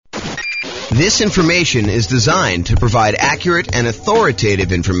This information is designed to provide accurate and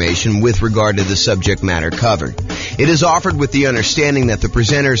authoritative information with regard to the subject matter covered. It is offered with the understanding that the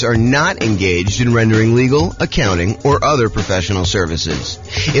presenters are not engaged in rendering legal, accounting, or other professional services.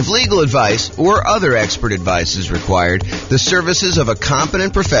 If legal advice or other expert advice is required, the services of a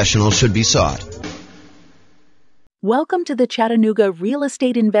competent professional should be sought. Welcome to the Chattanooga Real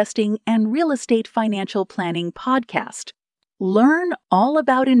Estate Investing and Real Estate Financial Planning podcast. Learn all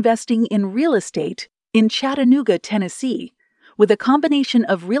about investing in real estate in Chattanooga, Tennessee, with a combination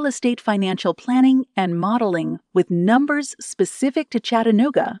of real estate financial planning and modeling with numbers specific to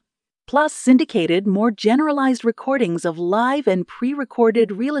Chattanooga, plus syndicated, more generalized recordings of live and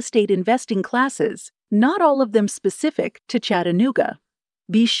pre-recorded real estate investing classes, not all of them specific to Chattanooga.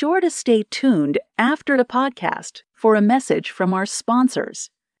 Be sure to stay tuned after the podcast for a message from our sponsors.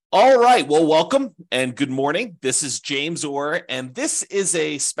 All right. Well, welcome and good morning. This is James Orr, and this is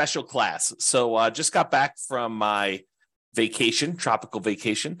a special class. So just got back from my vacation, tropical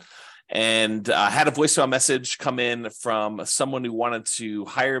vacation, and had a voicemail message come in from someone who wanted to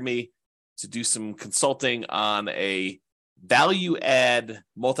hire me to do some consulting on a value add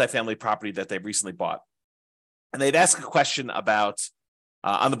multifamily property that they've recently bought. And they'd ask a question about,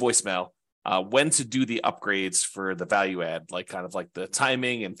 on the voicemail, when to do the upgrades for the value add, like kind of like the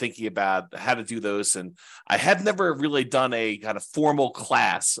timing and thinking about how to do those. And I had never really done a kind of formal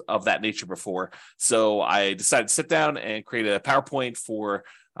class of that nature before. So I decided to sit down and create a PowerPoint for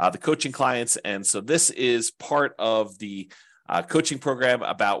the coaching clients. And so this is part of the coaching program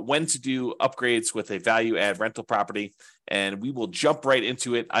about when to do upgrades with a value add rental property. And we will jump right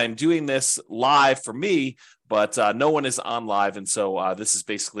into it. I'm doing this live for me, but no one is on live. And so this is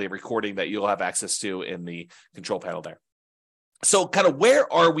basically a recording that you'll have access to in the control panel there. So kind of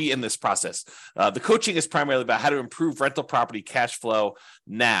where are we in this process? The coaching is primarily about how to improve rental property cash flow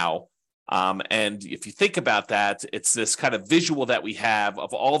now. And if you think about that, it's this kind of visual that we have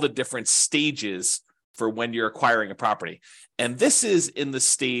of all the different stages for when you're acquiring a property. And this is in the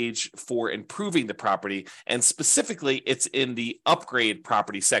stage for improving the property. And specifically, it's in the upgrade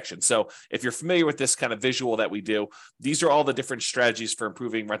property section. So if you're familiar with this kind of visual that we do, these are all the different strategies for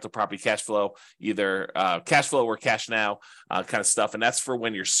improving rental property cash flow, either cash flow or cash now kind of stuff. And that's for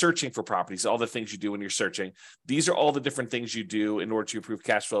when you're searching for properties, all the things you do when you're searching. These are all the different things you do in order to improve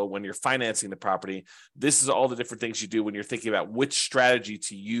cash flow when you're financing the property. This is all the different things you do when you're thinking about which strategy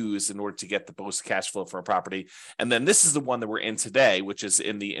to use in order to get the most cash flow for a property. And then this is the one that we're in today, which is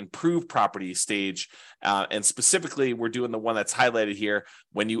in the improved property stage. And specifically, we're doing the one that's highlighted here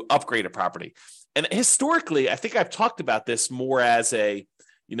when you upgrade a property. And historically, I think I've talked about this more as a,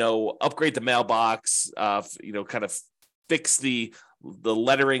 upgrade the mailbox, kind of fix the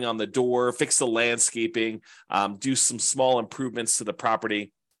lettering on the door, fix the landscaping, do some small improvements to the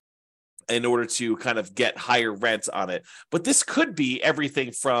property in order to kind of get higher rent on it. But this could be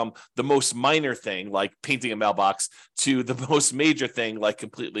everything from the most minor thing, like painting a mailbox, to the most major thing, like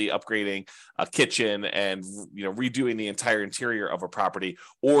completely upgrading a kitchen and, redoing the entire interior of a property,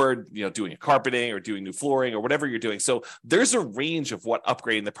 or, doing a carpeting or doing new flooring or whatever you're doing. So there's a range of what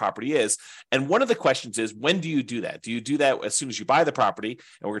upgrading the property is. And one of the questions is, when do you do that? Do you do that as soon as you buy the property?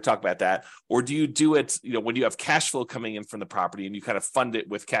 And we're going to talk about that. Or do you do it, when you have cash flow coming in from the property and you kind of fund it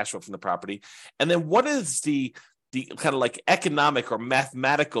with cash flow from the property? And then what is the kind of like economic or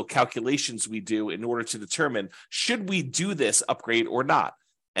mathematical calculations we do in order to determine, should we do this upgrade or not?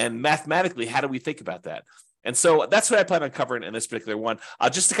 And mathematically, how do we think about that? And so that's what I plan on covering in this particular one.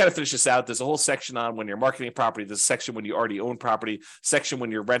 Just to kind of finish this out, there's a whole section on when you're marketing property. There's a section when you already own property, section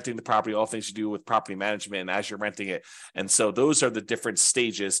when you're renting the property, all things to do with property management and as you're renting it. And so those are the different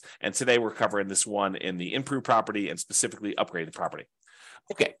stages. And today we're covering this one in the improved property and specifically upgraded property.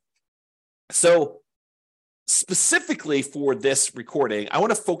 Okay. So specifically for this recording, I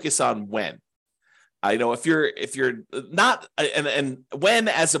want to focus on when. I know if you're not, and when,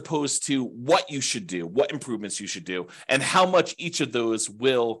 as opposed to what you should do, what improvements you should do, and how much each of those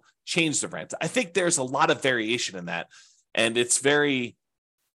will change the rent. I think there's a lot of variation in that, and it's very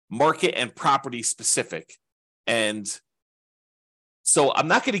market and property specific. And so I'm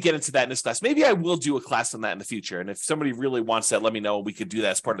not going to get into that in this class. Maybe I will do a class on that in the future. And if somebody really wants that, let me know. We could do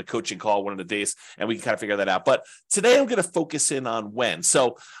that as part of the coaching call one of the days, and we can kind of figure that out. But today I'm going to focus in on when.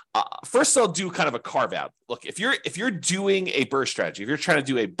 So first I'll do kind of a carve out. Look, if you're doing a BRRRR strategy, if you're trying to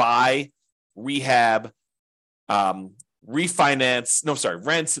do a buy, rehab, rent,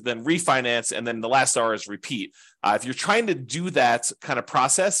 then refinance, and then the last R is repeat. If you're trying to do that kind of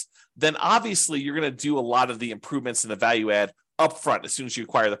process, then obviously you're going to do a lot of the improvements in the value add upfront as soon as you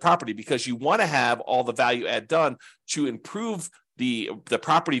acquire the property, because you want to have all the value add done to improve the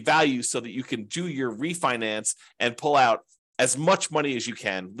property value so that you can do your refinance and pull out as much money as you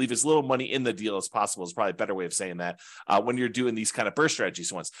can, leave as little money in the deal as possible is probably a better way of saying that when you're doing these kind of burst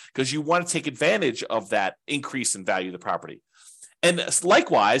strategies once, because you want to take advantage of that increase in value of the property. And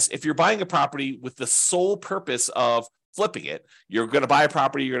likewise, if you're buying a property with the sole purpose of flipping it, you're going to buy a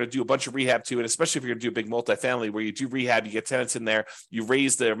property, you're going to do a bunch of rehab to it, especially if you're going to do a big multifamily where you do rehab, you get tenants in there, you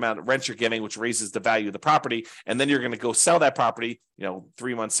raise the amount of rent you're getting, which raises the value of the property, and then you're going to go sell that property,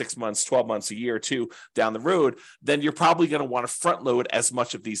 3 months, 6 months, 12 months, a year or two down the road, then you're probably going to want to front load as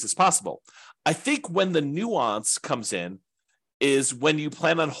much of these as possible. I think when the nuance comes in is when you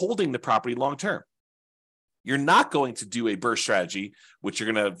plan on holding the property long term. You're not going to do a burst strategy, which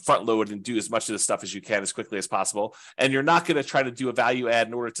you're going to front load and do as much of the stuff as you can as quickly as possible. And you're not going to try to do a value add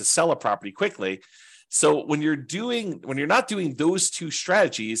in order to sell a property quickly. So when you're not doing those two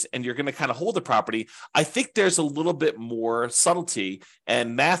strategies and you're going to kind of hold the property, I think there's a little bit more subtlety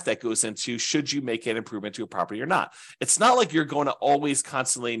and math that goes into should you make an improvement to a property or not. It's not like you're going to always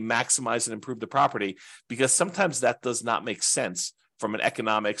constantly maximize and improve the property, because sometimes that does not make sense from an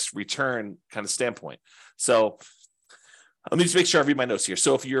economics return kind of standpoint. So let me just make sure I read my notes here.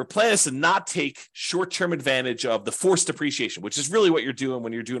 So if your plan is to not take short-term advantage of the forced appreciation, which is really what you're doing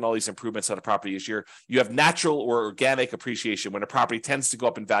when you're doing all these improvements on a property, is you have natural or organic appreciation when a property tends to go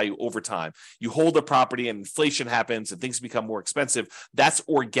up in value over time. You hold a property and inflation happens and things become more expensive. That's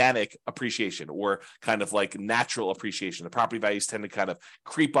organic appreciation, or kind of like natural appreciation. The property values tend to kind of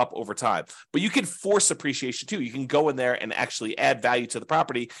creep up over time. But you can force appreciation too. You can go in there and actually add value to the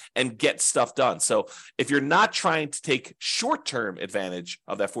property and get stuff done. So if you're not trying to take short-term advantage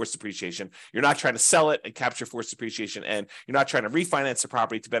of that forced appreciation, you're not trying to sell it and capture forced appreciation, and you're not trying to refinance the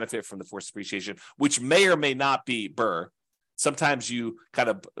property to benefit from the forced appreciation, which may or may not be BRRRR. Sometimes you kind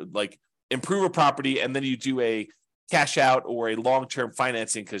of like improve a property and then you do a cash out or a long-term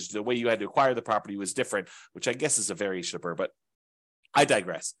financing because the way you had to acquire the property was different, which I guess is a variation of BRRRR, but I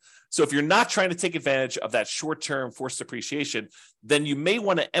digress. So if you're not trying to take advantage of that short-term forced appreciation, then you may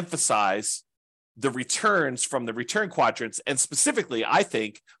want to emphasize the returns from the return quadrants, and specifically, I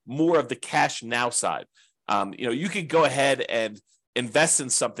think, more of the cash now side. You could go ahead and invest in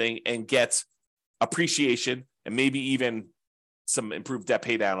something and get appreciation and maybe even some improved debt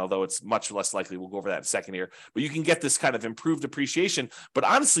pay down, although it's much less likely. We'll go over that in a second here. But you can get this kind of improved appreciation. But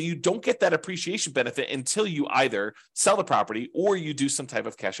honestly, you don't get that appreciation benefit until you either sell the property or you do some type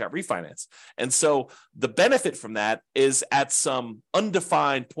of cash out refinance. And so the benefit from that is at some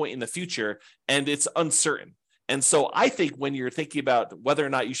undefined point in the future, and it's uncertain. And so I think when you're thinking about whether or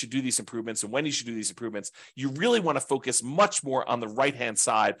not you should do these improvements and when you should do these improvements, you really want to focus much more on the right-hand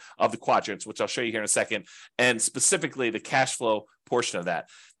side of the quadrants, which I'll show you here in a second, and specifically the cash flow portion of that.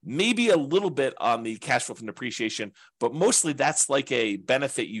 Maybe a little bit on the cash flow from depreciation, but mostly that's like a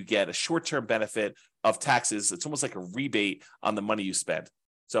benefit you get, a short-term benefit of taxes. It's almost like a rebate on the money you spend.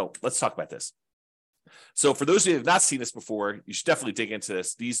 So let's talk about this. So for those of you who have not seen this before, you should definitely dig into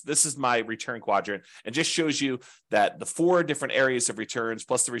this. This is my return quadrant, and just shows you that the 4 different areas of returns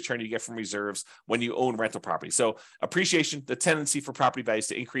plus the return you get from reserves when you own rental property. So appreciation, the tendency for property values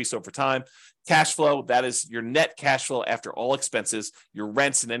to increase over time. Cash flow, that is your net cash flow after all expenses, your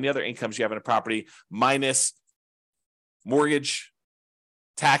rents and any other incomes you have in a property, minus mortgage,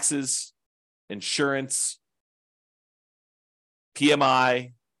 taxes, insurance,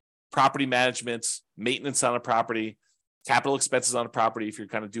 PMI, property management, maintenance on a property, capital expenses on a property, if you're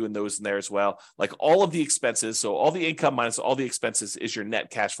kind of doing those in there as well. Like all of the expenses, so all the income minus all the expenses is your net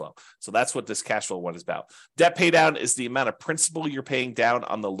cash flow. So that's what this cash flow one is about. Debt pay down is the amount of principal you're paying down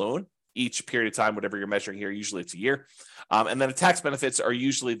on the loan each period of time, whatever you're measuring here. Usually it's a year. And then the tax benefits are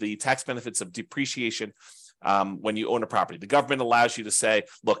usually the tax benefits of depreciation. When you own a property, the government allows you to say,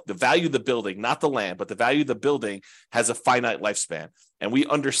 look, the value of the building, not the land, but the value of the building has a finite lifespan. And we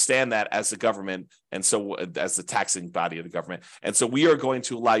understand that as the government, and so as the taxing body of the government. And so we are going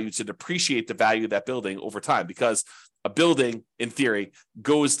to allow you to depreciate the value of that building over time, because a building, in theory,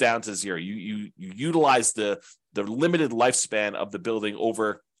 goes down to zero. You utilize the limited lifespan of the building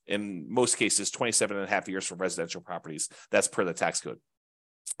over, in most cases, 27 and a half years for residential properties. That's per the tax code.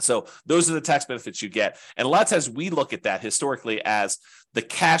 So those are the tax benefits you get. And a lot of times we look at that historically as the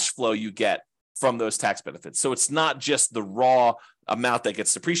cash flow you get from those tax benefits. So it's not just the raw amount that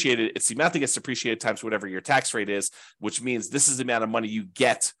gets depreciated. It's the amount that gets depreciated times whatever your tax rate is, which means this is the amount of money you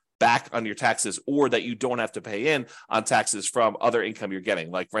get back on your taxes, or that you don't have to pay in on taxes from other income you're getting,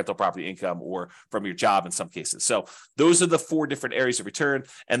 like rental property income or from your job in some cases. So those are the 4 different areas of return.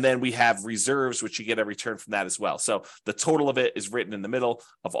 And then we have reserves, which you get a return from that as well. So the total of it is written in the middle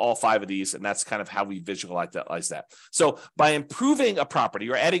of all 5 of these, and that's kind of how we visualize that. So by improving a property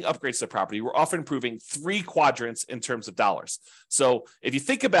or adding upgrades to the property, we're often improving 3 quadrants in terms of dollars. So if you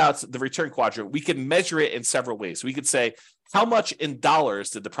think about the return quadrant, we can measure it in several ways. We could say, how much in dollars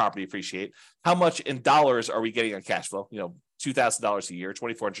did the property appreciate? How much in dollars are we getting on cash flow? $2,000 a year,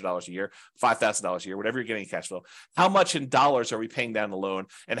 $2,400 a year, $5,000 a year, whatever you're getting in cash flow. How much in dollars are we paying down the loan?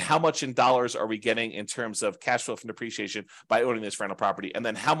 And how much in dollars are we getting in terms of cash flow from depreciation by owning this rental property? And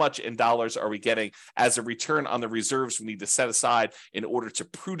then how much in dollars are we getting as a return on the reserves we need to set aside in order to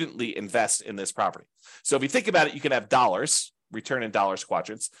prudently invest in this property? So if you think about it, you can have dollars, return in dollars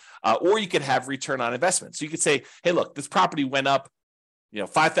quadrants, or you could have return on investment. So you could say, hey, look, this property went up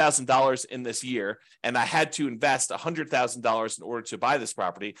 $5,000 in this year, and I had to invest $100,000 in order to buy this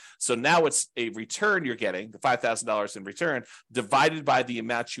property. So now it's a return you're getting, the $5,000 in return, divided by the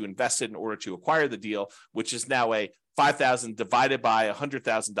amount you invested in order to acquire the deal, which is now a $5,000 divided by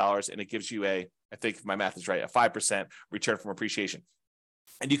 $100,000, and it gives you I think if my math is right, a 5% return from appreciation.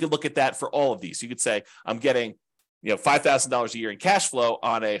 And you can look at that for all of these. You could say, I'm getting $5,000 a year in cash flow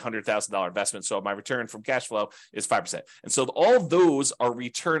on a $100,000 investment. So my return from cash flow is 5%. And so all of those are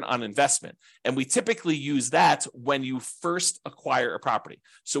return on investment. And we typically use that when you first acquire a property.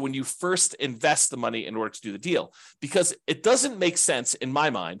 So when you first invest the money in order to do the deal, because it doesn't make sense in my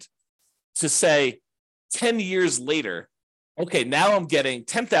mind to say 10 years later, okay, now I'm getting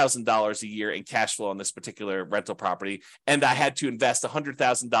 $10,000 a year in cash flow on this particular rental property, and I had to invest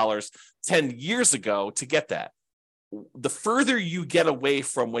 $100,000 10 years ago to get that. The further you get away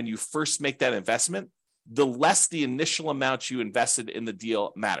from when you first make that investment, the less the initial amount you invested in the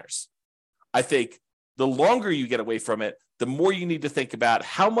deal matters. I think the longer you get away from it, the more you need to think about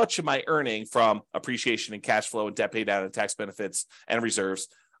how much am I earning from appreciation and cash flow and debt pay down and tax benefits and reserves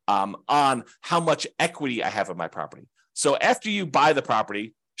on how much equity I have in my property. So after you buy the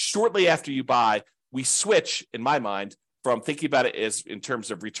property, shortly after you buy, we switch, in my mind, from thinking about it as in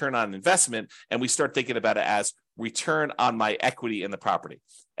terms of return on investment, and we start thinking about it as return on my equity in the property.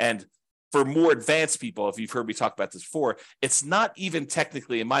 And for more advanced people, if you've heard me talk about this before, it's not even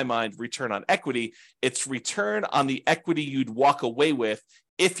technically, in my mind, return on equity. It's return on the equity you'd walk away with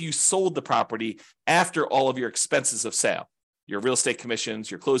if you sold the property after all of your expenses of sale, your real estate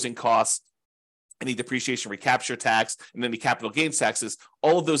commissions, your closing costs, any depreciation recapture tax, and any capital gains taxes.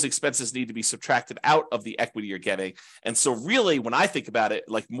 All of those expenses need to be subtracted out of the equity you're getting. And so really, when I think about it,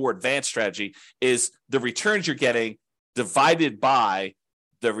 like more advanced strategy is the returns you're getting divided by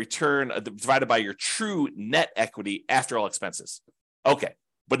the return, divided by your true net equity after all expenses. Okay,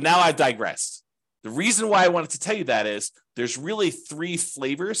 but now I've digressed. The reason why I wanted to tell you that is there's really 3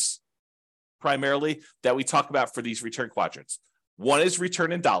 flavors primarily that we talk about for these return quadrants. One is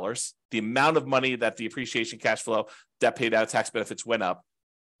return in dollars, the amount of money that the appreciation, cash flow, debt paid out, tax benefits went up.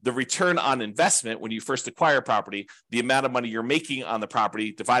 The return on investment, when you first acquire a property, the amount of money you're making on the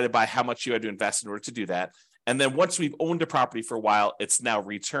property divided by how much you had to invest in order to do that. And then once we've owned a property for a while, it's now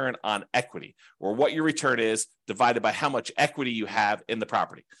return on equity, or what your return is divided by how much equity you have in the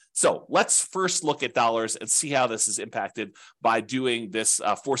property. So let's first look at dollars and see how this is impacted by doing this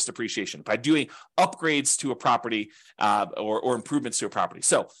forced depreciation, by doing upgrades to a property or improvements to a property.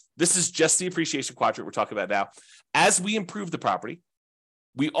 So this is just the appreciation quadrant we're talking about now. As we improve the property,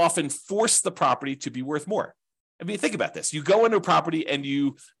 we often force the property to be worth more. I mean, think about this. You go into a property and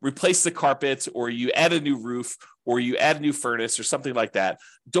you replace the carpet, or you add a new roof, or you add a new furnace or something like that.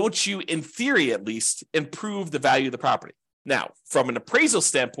 Don't you, in theory at least, improve the value of the property? Now, from an appraisal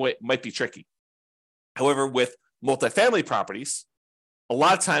standpoint, it might be tricky. However, with multifamily properties, a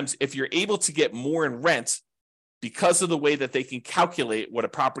lot of times if you're able to get more in rent because of the way that they can calculate what a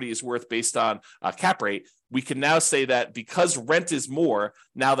property is worth based on a cap rate, we can now say that because rent is more,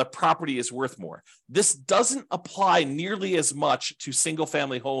 now the property is worth more. This doesn't apply nearly as much to single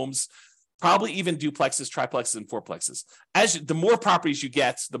family homes, probably even duplexes, triplexes, and fourplexes. The more properties you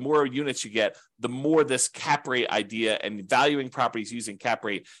get, the more units you get, the more this cap rate idea and valuing properties using cap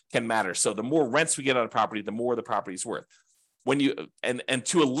rate can matter. So the more rents we get on a property, the more the property is worth. When you and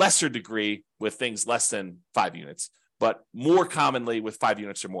to a lesser degree with things less than 5 units, but more commonly with 5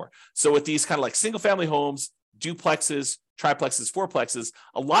 units or more. So with these kind of like single family homes, duplexes, triplexes, fourplexes,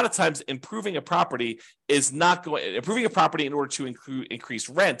 a lot of times improving a property in order to increase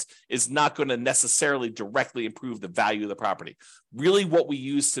rent is not going to necessarily directly improve the value of the property. Really what we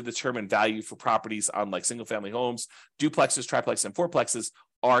use to determine value for properties on like single family homes, duplexes, triplexes, and fourplexes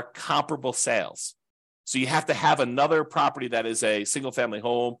are comparable sales. So you have to have another property that is a single family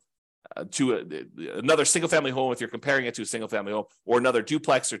home another single family home if you're comparing it to a single family home, or another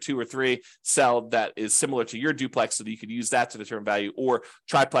duplex or 2 or 3 sell that is similar to your duplex so that you could use that to determine value, or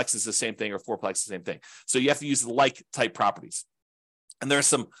triplex is the same thing, or fourplex is the same thing. So you have to use like type properties. And there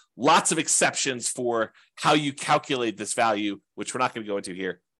are lots of exceptions for how you calculate this value, which we're not going to go into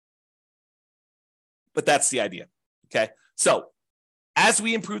here. But that's the idea. Okay. So as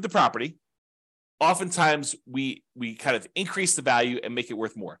we improve the property, oftentimes we kind of increase the value and make it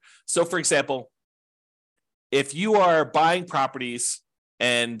worth more. So for example, if you are buying properties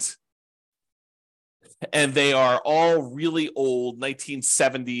and they are all really old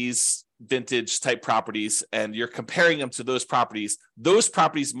 1970s vintage type properties, and you're comparing them to those properties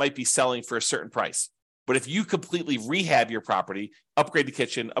might be selling for a certain price. But if you completely rehab your property, upgrade the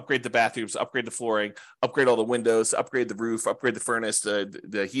kitchen, upgrade the bathrooms, upgrade the flooring, upgrade all the windows, upgrade the roof, upgrade the furnace,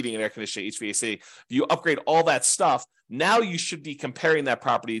 the heating and air conditioning, HVAC, if you upgrade all that stuff, now you should be comparing that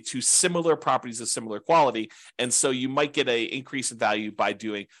property to similar properties of similar quality. And so you might get an increase in value by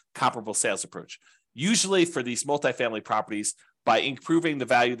doing comparable sales approach. Usually for these multifamily properties, by improving the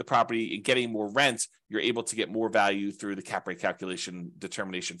value of the property and getting more rent, you're able to get more value through the cap rate calculation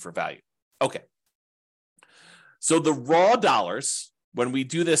determination for value. Okay. So the raw dollars, when we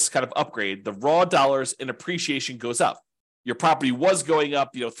do this kind of upgrade, the raw dollars in appreciation goes up. Your property was going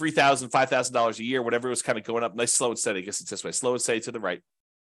up, $3,000, $5,000 a year, whatever it was kind of going up, nice, slow and steady. I guess it's this way, slow and steady to the right,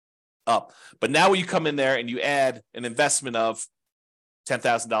 up. But now when you come in there and you add an investment of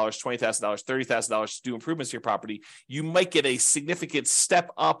 $10,000, $20,000, $30,000 to do improvements to your property, you might get a significant step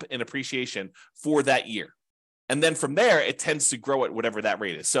up in appreciation for that year. And then from there, it tends to grow at whatever that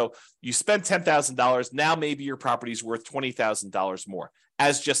rate is. So you spend $10,000, now maybe your property is worth $20,000 more,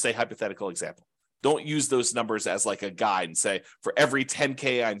 as just a hypothetical example. Don't use those numbers as like a guide and say, for every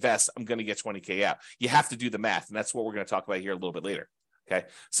 10K I invest, I'm going to get 20K out. You have to do the math, and that's what we're going to talk about here a little bit later. Okay.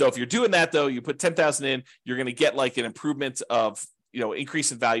 So if you're doing that, though, you put $10,000 in, you're going to get like an improvement of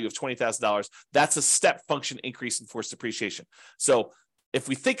increase in value of $20,000. That's a step function increase in forced depreciation. So if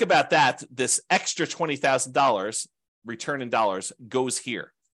we think about that, this extra $20,000 return in dollars goes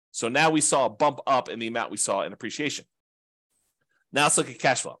here. So now we saw a bump up in the amount we saw in appreciation. Now let's look at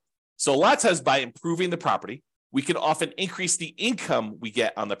cash flow. So a lot of times by improving the property, we can often increase the income we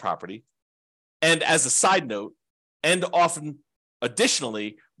get on the property. And as a side note, and often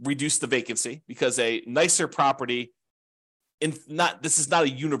additionally reduce the vacancy, because a nicer property, this is not a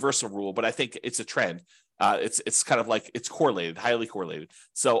universal rule, but I think it's a trend. It's kind of like it's correlated, highly correlated.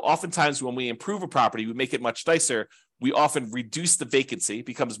 So oftentimes when we improve a property, we make it much nicer, we often reduce the vacancy,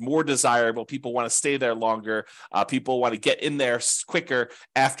 becomes more desirable. People want to stay there longer. People want to get in there quicker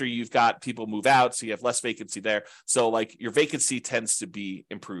after you've got people move out, so you have less vacancy there. So like your vacancy tends to be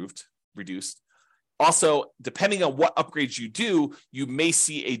improved, reduced. Also, depending on what upgrades you do, you may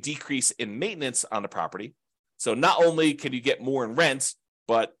see a decrease in maintenance on the property. So not only can you get more in rent,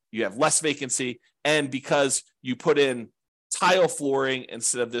 but you have less vacancy. And because you put in tile flooring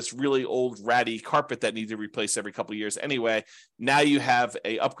instead of this really old ratty carpet that needs to replace every couple of years anyway, now you have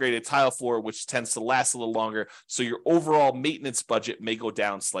a upgraded tile floor, which tends to last a little longer. So your overall maintenance budget may go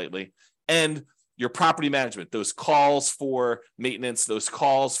down slightly. And your property management, those calls for maintenance, those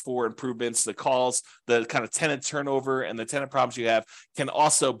calls for improvements, the kind of tenant turnover and the tenant problems you have can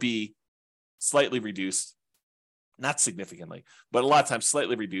also be slightly reduced. Not significantly, but a lot of times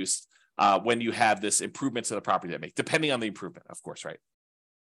slightly reduced when you have this improvement to the property that make, depending on the improvement, of course, right?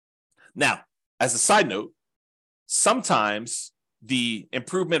 Now, as a side note, sometimes the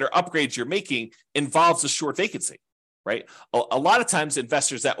improvement or upgrades you're making involves a short vacancy, right? A lot of times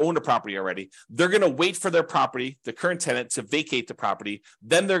investors that own a property already, they're going to wait for their property, the current tenant, to vacate the property.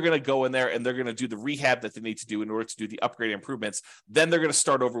 Then they're going to go in there and they're going to do the rehab that they need to do in order to do the upgrade improvements. Then they're going to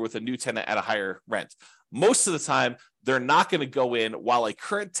start over with a new tenant at a higher rent. Most of the time, they're not going to go in while a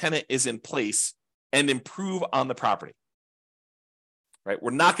current tenant is in place and improve on the property, right?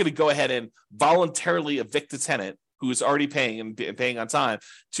 We're not going to go ahead and voluntarily evict the tenant who is already paying and paying on time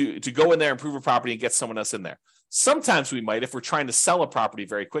to go in there, improve a property, and get someone else in there. Sometimes we might if we're trying to sell a property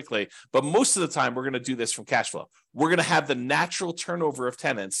very quickly, but most of the time we're going to do this from cash flow. We're going to have the natural turnover of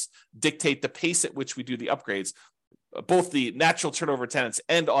tenants dictate the pace at which we do the upgrades, both the natural turnover of tenants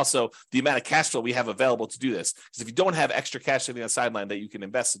and also the amount of cash flow we have available to do this. Because if you don't have extra cash sitting on the sideline that you can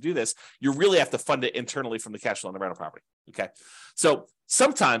invest to do this, you really have to fund it internally from the cash flow on the rental property. Okay. So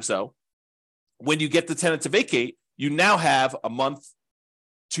sometimes though, when you get the tenant to vacate, you now have a month,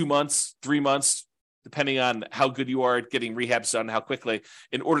 2 months, 3 months, depending on how good you are at getting rehabs done, how quickly,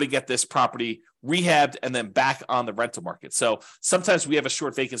 in order to get this property rehabbed and then back on the rental market. So sometimes we have a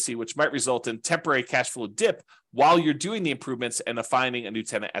short vacancy, which might result in temporary cash flow dip while you're doing the improvements and finding a new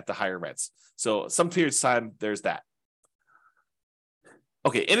tenant at the higher rents. So some periods of time, there's that.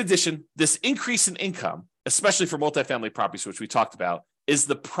 Okay, in addition, this increase in income, especially for multifamily properties, which we talked about, is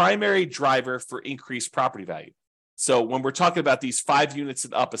the primary driver for increased property value. So when we're talking about these 5 units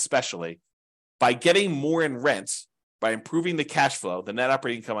and up, especially, by getting more in rent, by improving the cash flow, the net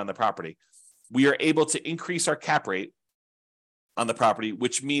operating income on the property, we are able to increase our cap rate on the property,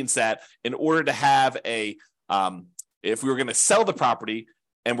 which means that in order to have if we were going to sell the property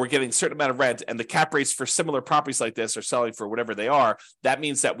and we're getting a certain amount of rent and the cap rates for similar properties like this are selling for whatever they are, that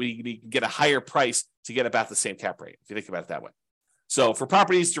means that we can get a higher price to get about the same cap rate, if you think about it that way. So for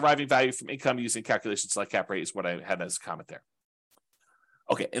properties deriving value from income using calculations like cap rate is what I had as a comment there.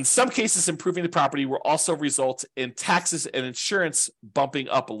 Okay, in some cases, improving the property will also result in taxes and insurance bumping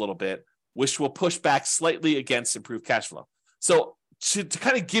up a little bit, which will push back slightly against improved cash flow. So to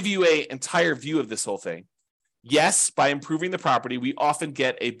kind of give you an entire view of this whole thing, yes, by improving the property, we often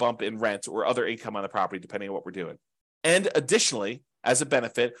get a bump in rent or other income on the property, depending on what we're doing. And additionally, as a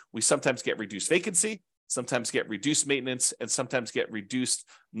benefit, we sometimes get reduced vacancy, sometimes get reduced maintenance, and sometimes get reduced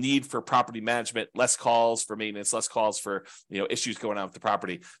need for property management, less calls for maintenance, less calls for issues going on with the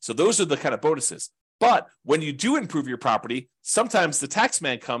property. So those are the kind of bonuses. But when you do improve your property, sometimes the tax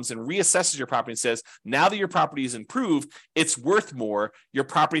man comes and reassesses your property and says, now that your property is improved, it's worth more. Your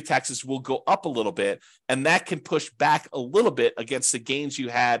property taxes will go up a little bit, and that can push back a little bit against the gains you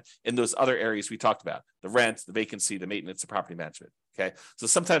had in those other areas we talked about, the rent, the vacancy, the maintenance, the property management. Okay, so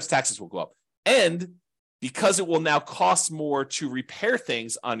sometimes taxes will go up. And because it will now cost more to repair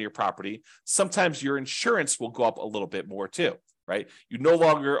things on your property, sometimes your insurance will go up a little bit more too, right? You no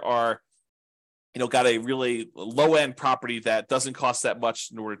longer are got a really low-end property that doesn't cost that much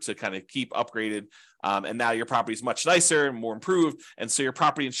in order to kind of keep upgraded. And now your property is much nicer and more improved. And so your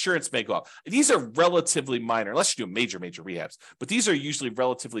property insurance may go up. These are relatively minor, unless you do major rehabs. But these are usually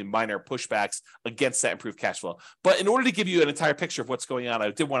relatively minor pushbacks against that improved cash flow. But in order to give you an entire picture of what's going on,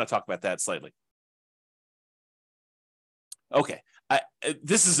 I did want to talk about that slightly. Okay.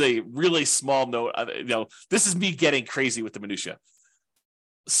 This is a really small note. This is me getting crazy with the minutia.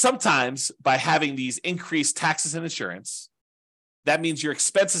 Sometimes by having these increased taxes and insurance, that means your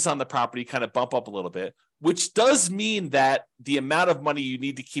expenses on the property kind of bump up a little bit, which does mean that the amount of money you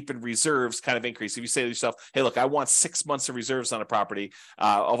need to keep in reserves kind of increase. If you say to yourself, hey, look, I want 6 months of reserves on a property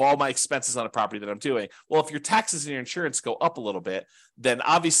of all my expenses on a property that I'm doing. Well, if your taxes and your insurance go up a little bit, then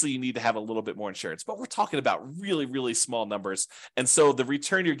obviously you need to have a little bit more insurance. But we're talking about really, really small numbers. And so the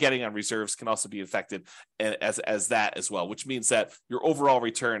return you're getting on reserves can also be affected as that as well, which means that your overall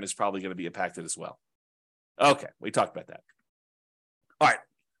return is probably going to be impacted as well. Okay, we talked about that. All right,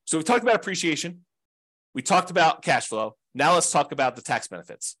 so we talked about appreciation. We talked about cash flow. Now let's talk about the tax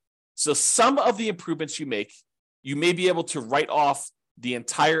benefits. So some of the improvements you make, you may be able to write off the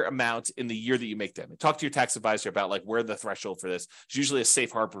entire amount in the year that you make them. And talk to your tax advisor about where the threshold for this. It's usually a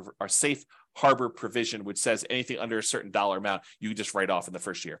safe harbor provision, which says anything under a certain dollar amount, you can just write off in the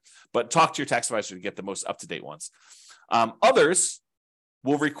first year. But talk to your tax advisor to get the most up-to-date ones. Others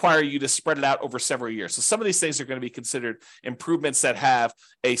will require you to spread it out over several years. So some of these things are going to be considered improvements that have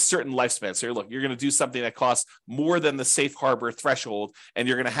a certain lifespan. So look, you're going to do something that costs more than the safe harbor threshold, and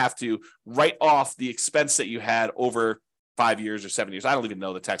you're going to have to write off the expense that you had over 5 years or 7 years. I don't even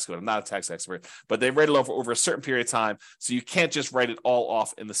know the tax code. I'm not a tax expert, but they write it off over a certain period of time. So you can't just write it all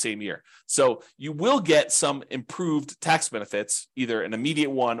off in the same year. So you will get some improved tax benefits, either an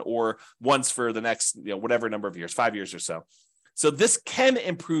immediate one or ones for the next, whatever number of years, 5 years or so. So this can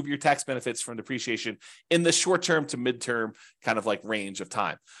improve your tax benefits from depreciation in the short term to midterm kind of range of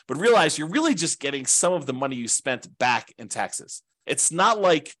time. But realize you're really just getting some of the money you spent back in taxes. It's not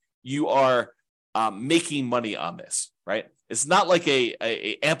like you are making money on this, right? It's not like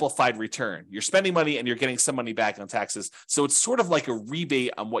a amplified return. You're spending money and you're getting some money back on taxes. So it's sort of like a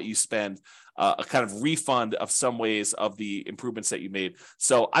rebate on what you spend, a kind of refund of some ways of the improvements that you made.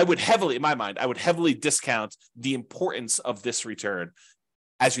 So I would heavily discount the importance of this return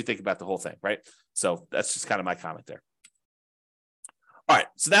as you think about the whole thing, right? So that's just kind of my comment there. All right,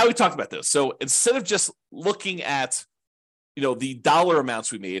 so now we talked about this. So instead of just looking at, the dollar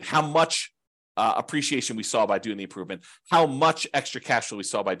amounts we made, how much appreciation we saw by doing the improvement, how much extra cash flow we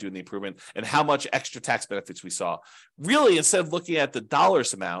saw by doing the improvement, and how much extra tax benefits we saw. Really, instead of looking at the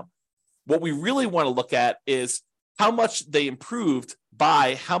dollars amount, what we really want to look at is how much they improved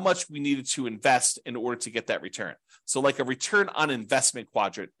by how much we needed to invest in order to get that return. So like a return on investment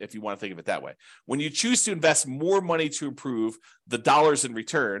quadrant, if you want to think of it that way. When you choose to invest more money to improve the dollars in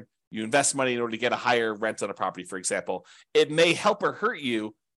return, you invest money in order to get a higher rent on a property, for example, it may help or hurt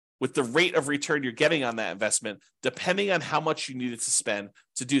you with the rate of return you're getting on that investment, depending on how much you needed to spend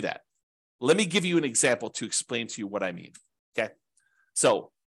to do that. Let me give you an example to explain to you what I mean, okay? So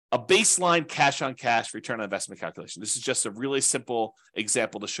a baseline cash on cash return on investment calculation. This is just a really simple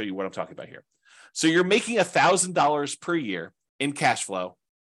example to show you what I'm talking about here. So you're making $1,000 per year in cash flow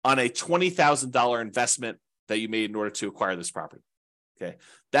on a $20,000 investment that you made in order to acquire this property. Okay,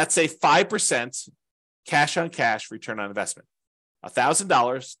 that's a 5% cash on cash return on investment.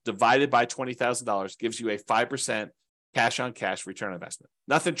 $1,000 divided by $20,000 gives you a 5% cash on cash return on investment.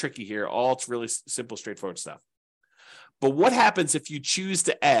 Nothing tricky here. All it's really simple, straightforward stuff. But what happens if you choose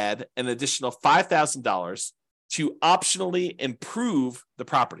to add an additional $5,000 to optionally improve the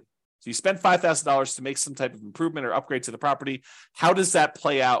property? So you spend $5,000 to make some type of improvement or upgrade to the property. How does that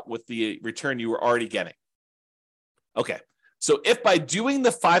play out with the return you were already getting? Okay, so if by doing the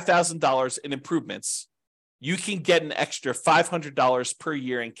 $5,000 in improvements, you can get an extra $500 per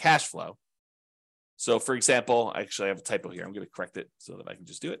year in cash flow. So for example, I actually have a typo here. I'm going to correct it so that I can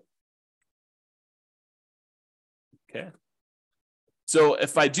just do it. Okay. So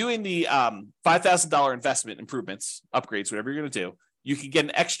if by doing the $5,000 investment improvements, upgrades, whatever you're going to do, you can get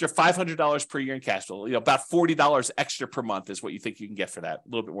an extra $500 per year in cash flow. About $40 extra per month is what you think you can get for that. A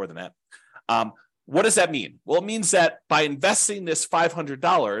little bit more than that. What does that mean? Well, it means that by investing this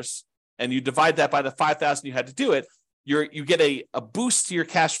 $500 and you divide that by the $5,000 you had to do it, you get a boost to your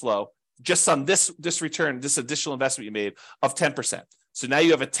cash flow just on this return, this additional investment you made of 10%. So now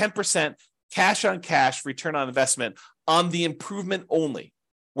you have a 10% cash on cash return on investment on the improvement only.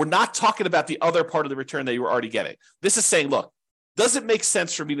 We're not talking about the other part of the return that you were already getting. This is saying, look, does it make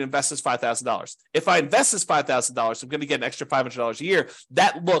sense for me to invest this $5,000? If I invest this $5,000, I'm going to get an extra $500 a year.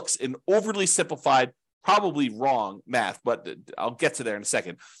 That looks an overly simplified, probably wrong math, but I'll get to there in a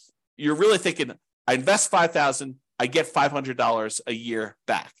second. You're really thinking, I invest $5,000, I get $500 a year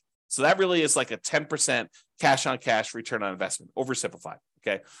back. So that really is like a 10% cash on cash return on investment, oversimplified.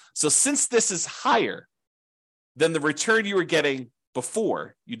 Okay. So since this is higher than the return you were getting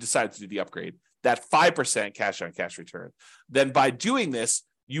before you decided to do the upgrade, that 5% cash on cash return, then by doing this,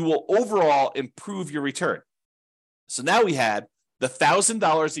 you will overall improve your return. So now we had the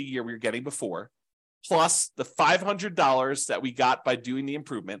 $1,000 a year we were getting before, plus the $500 that we got by doing the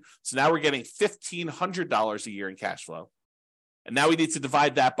improvement. So now we're getting $1,500 a year in cash flow. And now we need to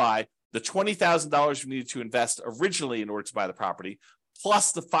divide that by the $20,000 we needed to invest originally in order to buy the property,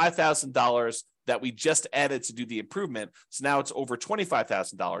 plus the $5,000 that we just added to do the improvement. So now it's over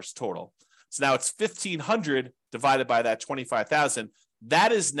 $25,000 total. So now it's $1,500 divided by that $25,000.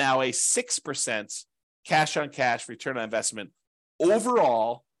 That is now a 6% cash on cash return on investment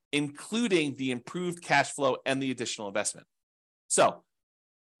overall, including the improved cash flow and the additional investment. So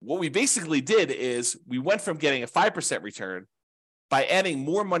what we basically did is we went from getting a 5% return. By adding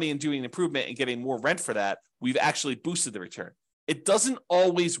more money and doing an improvement and getting more rent for that, we've actually boosted the return. It doesn't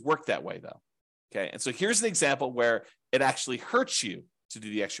always work that way, though. Okay, and so here's an example where it actually hurts you to do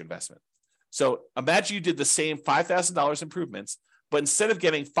the extra investment. So imagine you did the same $5,000 improvements, but instead of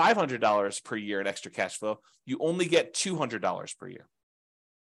getting $500 per year in extra cash flow, you only get $200 per year.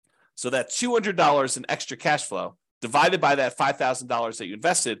 So that $200 in extra cash flow divided by that $5,000 that you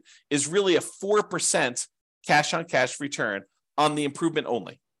invested is really a 4% cash on cash return on the improvement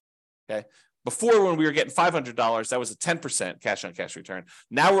only. Okay. Before, when we were getting $500, that was a 10% cash on cash return.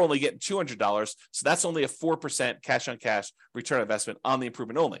 Now we're only getting $200. So that's only a 4% cash on cash return on investment on the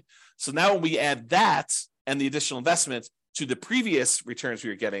improvement only. So now when we add that and the additional investment to the previous returns we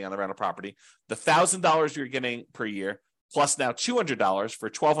were getting on the rental property, the $1,000 we were getting per year, plus now $200 for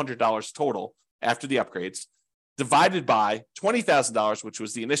 $1,200 total after the upgrades, divided by $20,000, which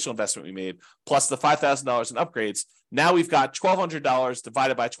was the initial investment we made, plus the $5,000 in upgrades. Now we've got $1,200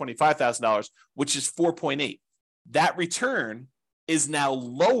 divided by $25,000, which is 4.8. That return is now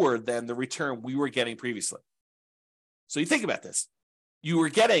lower than the return we were getting previously. So you think about this.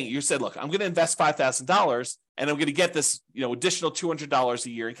 You said, look, I'm going to invest $5,000 and I'm going to get this, additional $200 a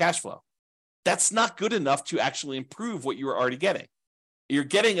year in cash flow. That's not good enough to actually improve what you were already getting. You're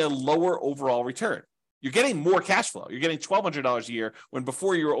getting a lower overall return. You're getting more cash flow. You're getting $1,200 a year when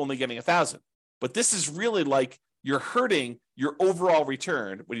before you were only getting $1,000. But this is really like you're hurting your overall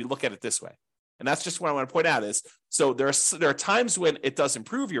return when you look at it this way. And that's just what I want to point out is, so there are times when it does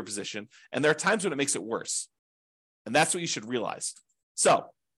improve your position, and there are times when it makes it worse. And that's what you should realize. So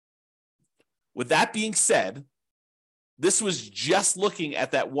with that being said, this was just looking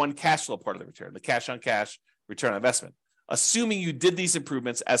at that one cash flow part of the return, the cash on cash return on investment, assuming you did these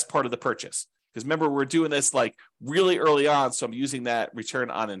improvements as part of the purchase. Because remember, we're doing this like really early on, so I'm using that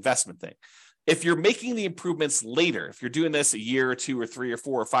return on investment thing. If you're making the improvements later, if you're doing this a year or 2 or 3 or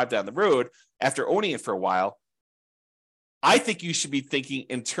 4 or 5 down the road after owning it for a while, I think you should be thinking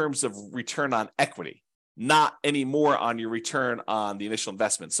in terms of return on equity, not anymore on your return on the initial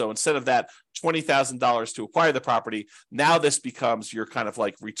investment. So instead of that $20,000 to acquire the property, now this becomes your kind of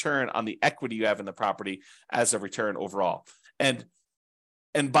like return on the equity you have in the property as a return overall. And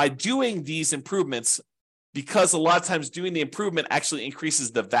by doing these improvements, because a lot of times doing the improvement actually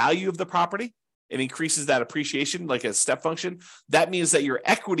increases the value of the property, it increases that appreciation like a step function. That means that your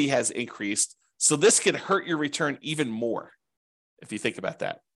equity has increased. So this could hurt your return even more if you think about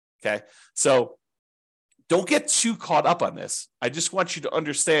that. Okay. So don't get too caught up on this. I just want you to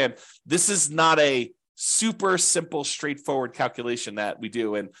understand this is not a super simple, straightforward calculation that we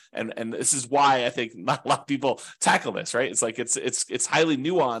do. And this is why I think not a lot of people tackle this, right? It's like it's highly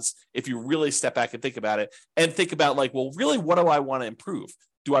nuanced if you really step back and think about it and think about like, well, really, what do I want to improve?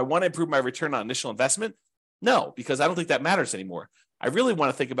 Do I want to improve my return on initial investment? No, because I don't think that matters anymore. I really want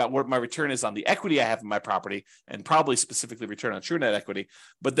to think about what my return is on the equity I have in my property and probably specifically return on true net equity.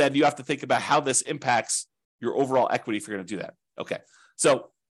 But then you have to think about how this impacts your overall equity if you're going to do that. Okay. So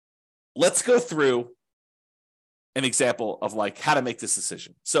let's go through an example of like how to make this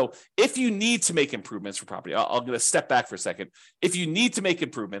decision. So if you need to make improvements for property, I'm going to step back for a second. If you need to make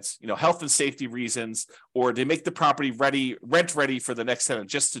improvements, health and safety reasons, or to make the property rent ready for the next tenant,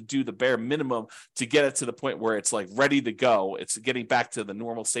 just to do the bare minimum to get it to the point where it's like ready to go, it's getting back to the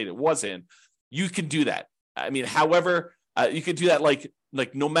normal state it was in, you can do that. I mean, however, you can do that like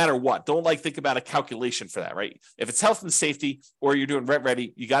no matter what. Don't think about a calculation for that, right? If it's health and safety or you're doing rent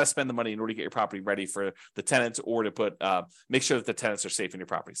ready, you got to spend the money in order to get your property ready for the tenants or to make sure that the tenants are safe in your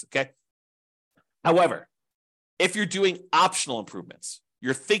properties, okay? However, if you're doing optional improvements,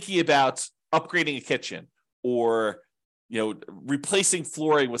 you're thinking about upgrading a kitchen or replacing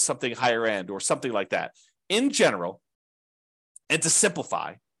flooring with something higher end or something like that. In general, and to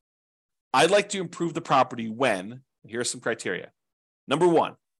simplify, I'd like to improve the property when, here are some criteria. Number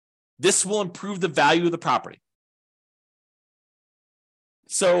one, this will improve the value of the property.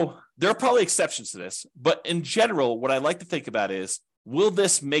 So there are probably exceptions to this, but in general, what I like to think about is, will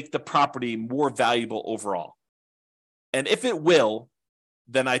this make the property more valuable overall? And if it will,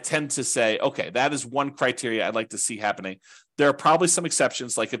 then I tend to say, okay, that is one criteria I'd like to see happening. There are probably some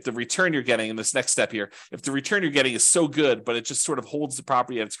exceptions, like if the return you're getting in this next step here, if the return you're getting is so good, but it just sort of holds the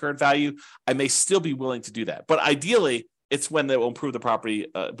property at its current value, I may still be willing to do that. But ideally, it's when they will improve the property,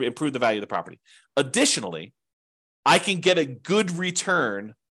 improve the value of the property. Additionally, I can get a good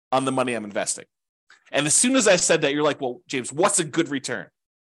return on the money I'm investing. And as soon as I said that, you're like, well, James, what's a good return?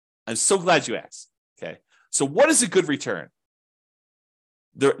 I'm so glad you asked. Okay. So what is a good return?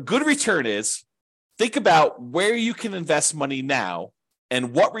 The good return is, think about where you can invest money now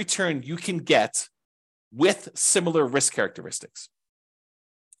and what return you can get with similar risk characteristics.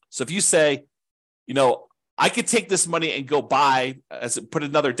 So if you say, I could take this money and go put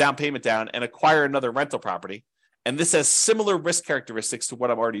another down payment down and acquire another rental property, and this has similar risk characteristics to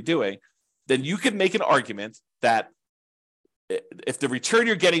what I'm already doing, then you could make an argument that if the return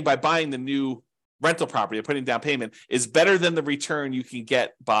you're getting by buying the new rental property or putting down payment is better than the return you can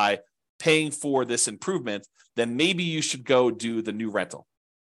get by paying for this improvement, then maybe you should go do the new rental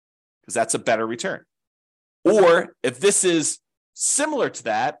because that's a better return. Or if this is similar to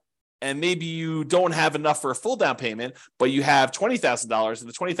that, and maybe you don't have enough for a full down payment, but you have $20,000, and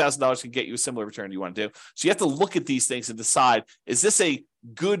the $20,000 can get you a similar return you want to do. So you have to look at these things and decide, is this a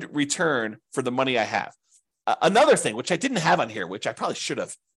good return for the money I have? Another thing, which I didn't have on here, which I probably should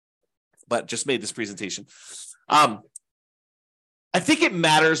have, but just made this presentation. I think it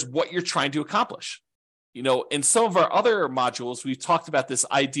matters what you're trying to accomplish. In some of our other modules, we've talked about this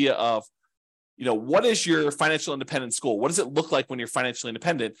idea of, what is your financial independence goal? What does it look like when you're financially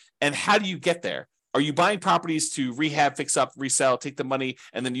independent? And how do you get there? Are you buying properties to rehab, fix up, resell, take the money,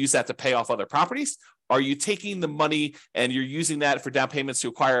 and then use that to pay off other properties? Are you taking the money and you're using that for down payments to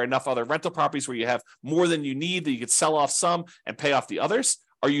acquire enough other rental properties where you have more than you need that you could sell off some and pay off the others?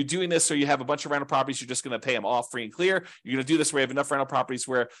 Are you doing this so you have a bunch of rental properties, you're just going to pay them off free and clear? You're going to do this where you have enough rental properties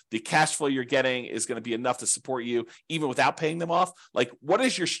where the cash flow you're getting is going to be enough to support you even without paying them off? Like, what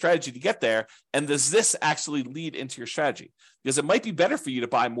is your strategy to get there? And does this actually lead into your strategy? Because it might be better for you to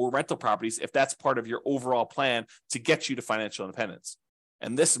buy more rental properties if that's part of your overall plan to get you to financial independence.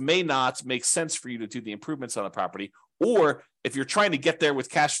 And this may not make sense for you to do the improvements on the property. Or if you're trying to get there with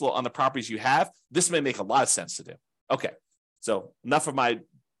cash flow on the properties you have, this may make a lot of sense to do. Okay, so enough of my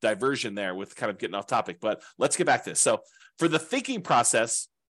diversion there with kind of getting off topic, but let's get back to this. So for the thinking process,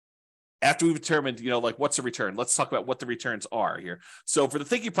 after we've determined, like what's the return, let's talk about what the returns are here. So for the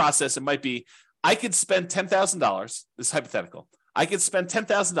thinking process, it might be, I could spend $10,000, this is hypothetical, I could spend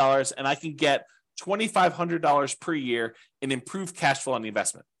 $10,000 and I can get $2,500 per year in improved cash flow on the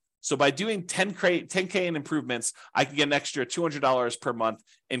investment. So by doing 10K in improvements, I can get an extra $200 per month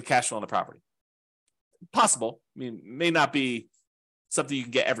in cash flow on the property. Possible. I mean, may not be something you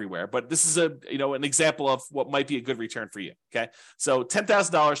can get everywhere, but this is an example of what might be a good return for you. Okay. So $10,000,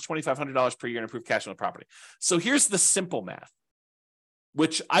 $2,500 per year in improved cash flow on the property. So here's the simple math,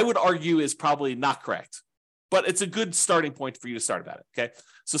 which I would argue is probably not correct, but it's a good starting point for you to start about it. Okay.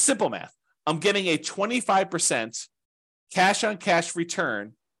 So simple math, I'm getting a 25% cash on cash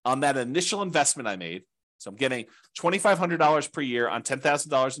return on that initial investment I made. So I'm getting $2,500 per year on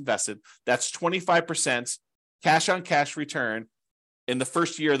 $10,000 invested. That's 25% cash on cash return in the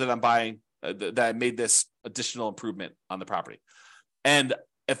first year that I'm buying, that I made this additional improvement on the property. And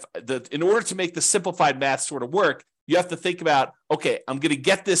in order to make the simplified math sort of work, you have to think about, okay, I'm going to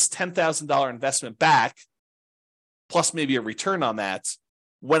get this $10,000 investment back, plus maybe a return on that,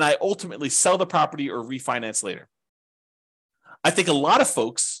 when I ultimately sell the property or refinance later. I think a lot of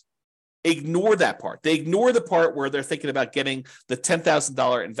folks ignore that part. They ignore the part where they're thinking about getting the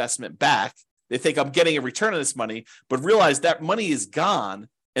 $10,000 investment back. They think I'm getting a return on this money, but realize that money is gone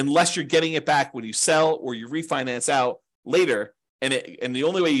unless you're getting it back when you sell or you refinance out later. And the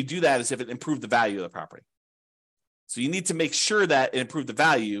only way you do that is if it improved the value of the property. So you need to make sure that it improved the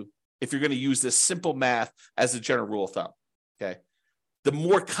value if you're going to use this simple math as a general rule of thumb. Okay. The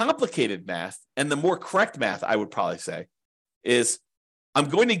more complicated math and the more correct math, I would probably say, is I'm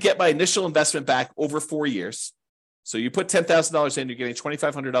going to get my initial investment back over 4 years. So you put $10,000 in, you're getting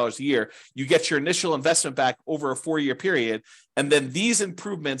 $2,500 a year. You get your initial investment back over a 4-year period. And then these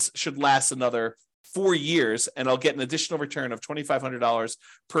improvements should last another 4 years. And I'll get an additional return of $2,500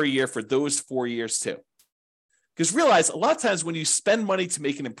 per year for those 4 years too. Because realize a lot of times when you spend money to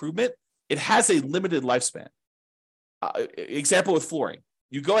make an improvement, it has a limited lifespan. Example with flooring.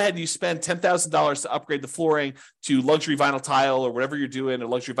 You go ahead and you spend $10,000 to upgrade the flooring to luxury vinyl tile or whatever you're doing, or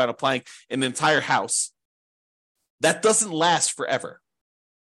luxury vinyl plank in the entire house. That doesn't last forever,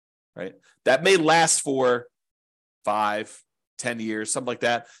 right? That may last for 5, 10 years, something like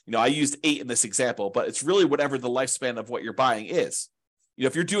that. I used 8 in this example, but it's really whatever the lifespan of what you're buying is.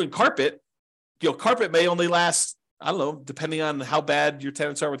 If you're doing carpet, carpet may only last, I don't know, depending on how bad your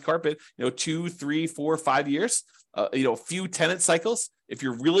tenants are with carpet, 2, 3, 4, 5 years, a few tenant cycles. If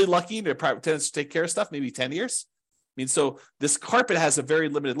you're really lucky, the private tenants take care of stuff, maybe 10 years. So this carpet has a very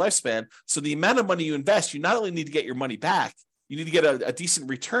limited lifespan. So the amount of money you invest, you not only need to get your money back, you need to get a decent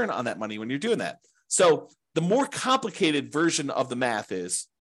return on that money when you're doing that. So the more complicated version of the math is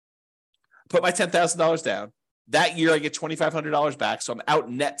put my $10,000 down. That year I get $2,500 back. So I'm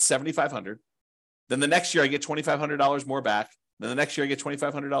out net $7,500. Then the next year I get $2,500 more back. Then the next year I get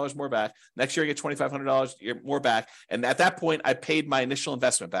 $2,500 more back. Next year I get $2,500 more back. And at that point, I paid my initial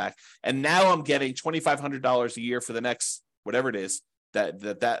investment back. And now I'm getting $2,500 a year for the next, whatever it is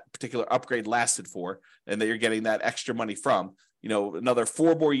that particular upgrade lasted for, and that you're getting that extra money from, another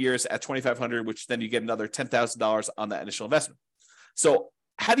 4 more years at $2,500, which then you get another $10,000 on that initial investment. So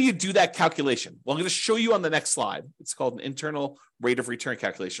how do you do that calculation? Well, I'm going to show you on the next slide. It's called an internal rate of return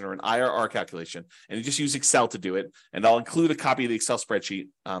calculation, or an IRR calculation. And you just use Excel to do it. And I'll include a copy of the Excel spreadsheet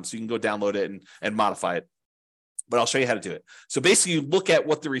so you can go download it and modify it. But I'll show you how to do it. So basically, you look at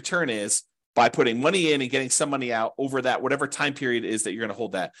what the return is by putting money in and getting some money out over that, whatever time period is that you're going to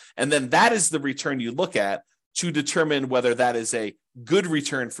hold that. And then that is the return you look at to determine whether that is a good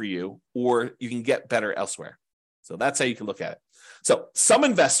return for you or you can get better elsewhere. So that's how you can look at it. So some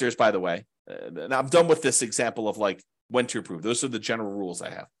investors, by the way, and I'm done with this example of like when to approve. Those are the general rules I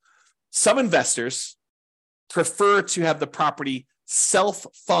have. Some investors prefer to have the property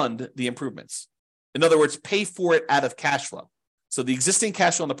self-fund the improvements. In other words, pay for it out of cash flow. So the existing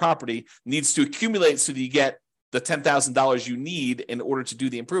cash flow on the property needs to accumulate so that you get the $10,000 you need in order to do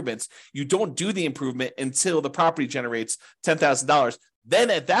the improvements. You don't do the improvement until the property generates $10,000. Then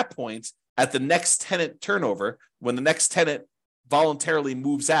at that point, at the next tenant turnover, when the next tenant voluntarily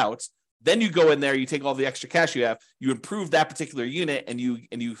moves out, then you go in there, you take all the extra cash you have, you improve that particular unit, and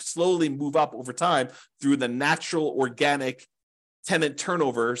you slowly move up over time through the natural organic tenant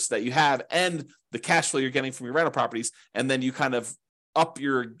turnovers that you have and the cash flow you're getting from your rental properties, and then you kind of up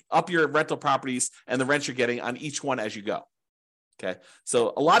your rental properties and the rent you're getting on each one as you go. Okay,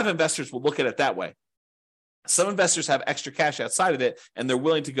 so a lot of investors will look at it that way. Some investors have extra cash outside of it, and they're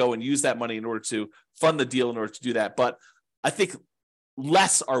willing to go and use that money in order to fund the deal in order to do that. But I think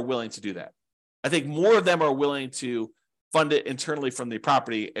less are willing to do that. I think more of them are willing to fund it internally from the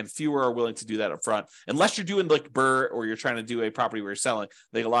property, and fewer are willing to do that up front. Unless you're doing like BRRRR or you're trying to do a property where you're selling,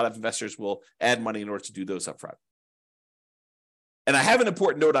 I think a lot of investors will add money in order to do those up front. And I have an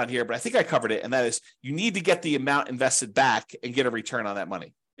important note on here, but I think I covered it, and that is you need to get the amount invested back and get a return on that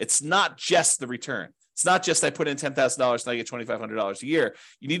money. It's not just the return. It's not just I put in $10,000 and I get $2,500 a year.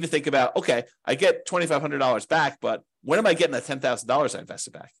 You need to think about, okay, I get $2,500 back, but when am I getting that $10,000 I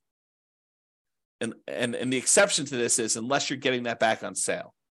invested back? And the exception to this is unless you're getting that back on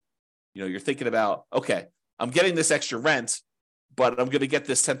sale. You're thinking about, okay, I'm getting this extra rent, but I'm going to get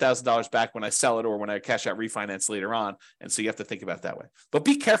this $10,000 back when I sell it or when I cash out refinance later on. And so you have to think about it that way. But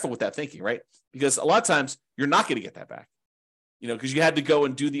be careful with that thinking, right? Because a lot of times you're not going to get that back, because you had to go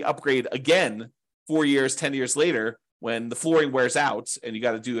and do the upgrade again 4 years, 10 years later when the flooring wears out and you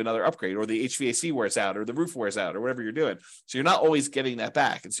got to do another upgrade, or the HVAC wears out or the roof wears out or whatever you're doing. So you're not always getting that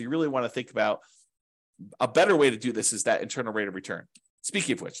back. And so you really want to think about a better way to do this is that internal rate of return.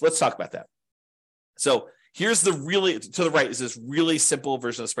 Speaking of which, let's talk about that. So here's to the right is this really simple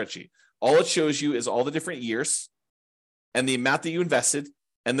version of the spreadsheet. All it shows you is all the different years and the amount that you invested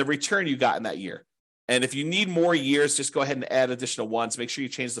and the return you got in that year. And if you need more years, just go ahead and add additional ones. Make sure you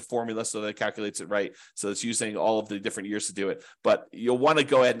change the formula so that it calculates it right. So it's using all of the different years to do it. But you'll want to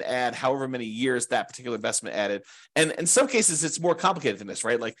go ahead and add however many years that particular investment added. And in some cases, it's more complicated than this,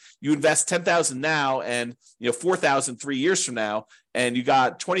 right? Like you invest $10,000 now and $4,000 3 years from now, and you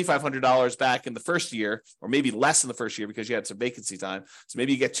got $2,500 back in the first year, or maybe less in the first year because you had some vacancy time. So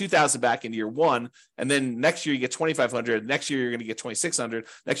maybe you get $2,000 back in year one, and then next year you get $2,500. Next year you're going to get $2,600.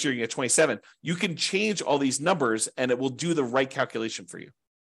 Next year you get $2,700. You can change all these numbers, and it will do the right calculation for you.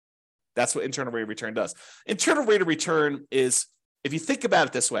 That's what internal rate of return does. Internal rate of return is, if you think about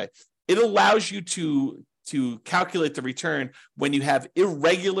it this way, it allows you to calculate the return when you have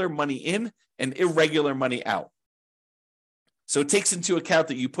irregular money in and irregular money out. So it takes into account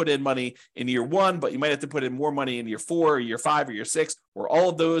that you put in money in year one, but you might have to put in more money in year 4 or year 5 or year 6 or all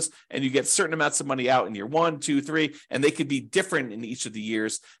of those. And you get certain amounts of money out in year 1, 2, 3, and they could be different in each of the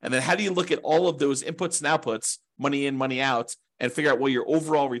years. And then how do you look at all of those inputs and outputs, money in, money out, and figure out what your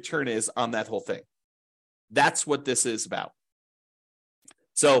overall return is on that whole thing? That's what this is about.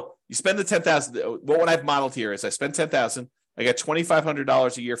 So you spend the $10,000. What I've modeled here is I spend $10,000. I got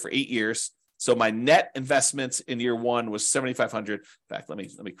 $2,500 a year for 8 years. So my net investments in year one was $7,500. In fact, let me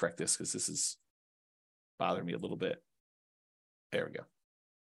correct this because this is bothering me a little bit. There we go.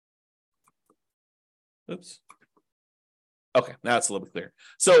 Oops. Okay, now it's a little bit clearer.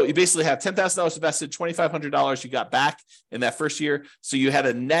 So you basically have $10,000 invested, $2,500 you got back in that first year. So you had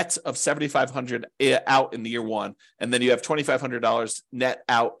a net of $7,500 out in the year one, and then you have $2,500 net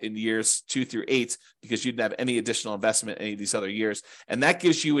out in years 2 through 8 because you didn't have any additional investment in any of these other years, and that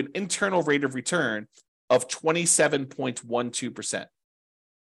gives you an internal rate of return of 27.12%.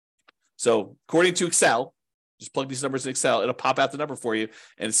 So according to Excel, just plug these numbers in Excel, it'll pop out the number for you,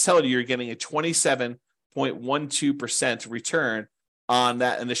 and it's telling you you're getting a 27.12% return on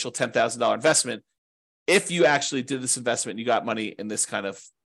that initial $10,000 investment if you actually did this investment and you got money in this kind of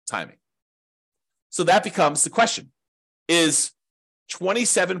timing. So that becomes the question. Is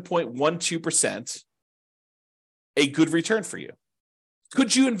 27.12% a good return for you?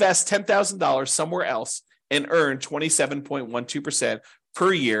 Could you invest $10,000 somewhere else and earn 27.12%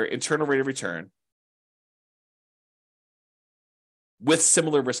 per year internal rate of return with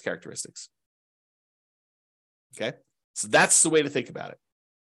similar risk characteristics? Okay, so that's the way to think about it.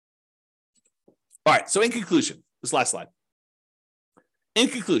 All right, so in conclusion, this last slide. In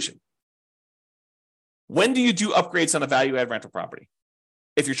conclusion, when do you do upgrades on a value-add rental property?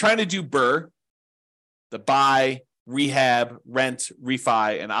 If you're trying to do BRRRR, the buy, rehab, rent,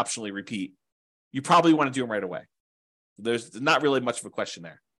 refi, and optionally repeat, you probably want to do them right away. There's not really much of a question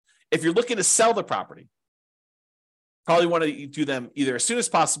there. If you're looking to sell the property, probably want to do them either as soon as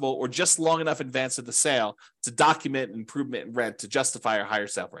possible or just long enough in advance of the sale to document improvement in rent to justify a higher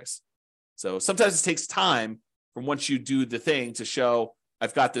sale price. So sometimes it takes time from once you do the thing to show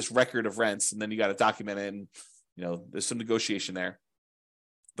I've got this record of rents, and then you got to document it, and there's some negotiation there.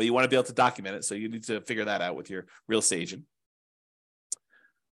 But you want to be able to document it, so you need to figure that out with your real estate agent.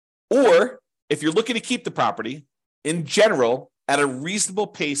 Or if you're looking to keep the property, in general, at a reasonable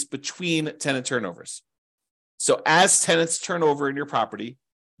pace between tenant turnovers. So as tenants turn over in your property,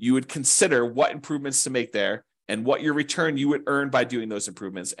 you would consider what improvements to make there and what your return you would earn by doing those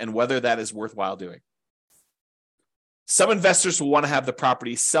improvements and whether that is worthwhile doing. Some investors will want to have the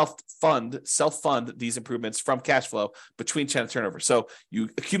property self-fund these improvements from cash flow between tenant turnover. So you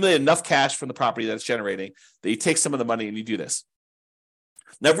accumulate enough cash from the property that it's generating that you take some of the money and you do this.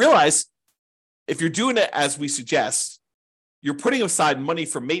 Now realize, if you're doing it as we suggest, you're putting aside money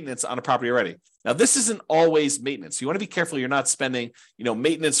for maintenance on a property already. Now, this isn't always maintenance. You want to be careful you're not spending,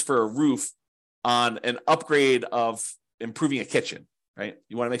 maintenance for a roof on an upgrade of improving a kitchen, right?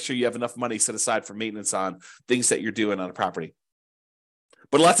 You want to make sure you have enough money set aside for maintenance on things that you're doing on a property.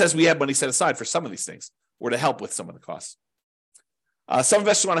 But a lot of times we have money set aside for some of these things or to help with some of the costs. Some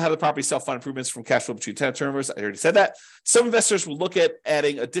investors want to have the property self-fund improvements from cash flow between tenant turnovers. I already said that. Some investors will look at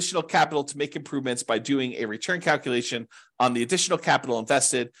adding additional capital to make improvements by doing a return calculation on the additional capital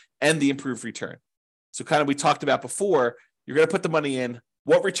invested and the improved return. So kind of we talked about before, you're going to put the money in.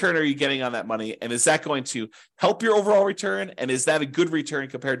 What return are you getting on that money? And is that going to help your overall return? And is that a good return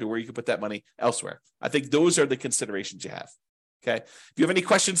compared to where you could put that money elsewhere? I think those are the considerations you have. Okay. If you have any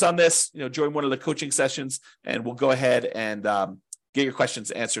questions on this, join one of the coaching sessions and we'll go ahead and get your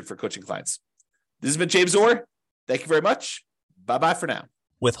questions answered for coaching clients. This has been James Orr. Thank you very much. Bye-bye for now.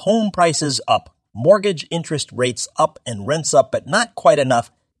 With home prices up, mortgage interest rates up, and rents up, but not quite enough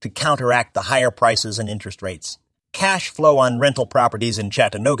to counteract the higher prices and interest rates, cash flow on rental properties in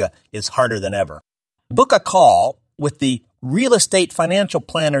Chattanooga is harder than ever. Book a call with the Real Estate Financial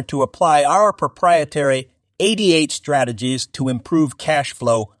Planner to apply our proprietary 88 strategies to improve cash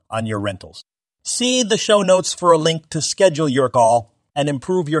flow on your rentals. See the show notes for a link to schedule your call and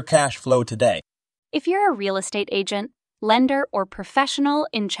improve your cash flow today. If you're a real estate agent, lender, or professional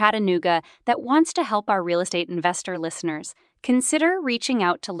in Chattanooga that wants to help our real estate investor listeners, consider reaching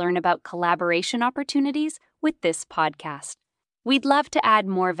out to learn about collaboration opportunities with this podcast. We'd love to add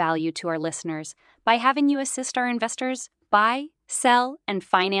more value to our listeners by having you assist our investors buy, sell, and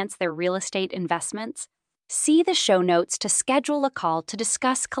finance their real estate investments. See the show notes to schedule a call to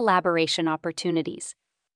discuss collaboration opportunities.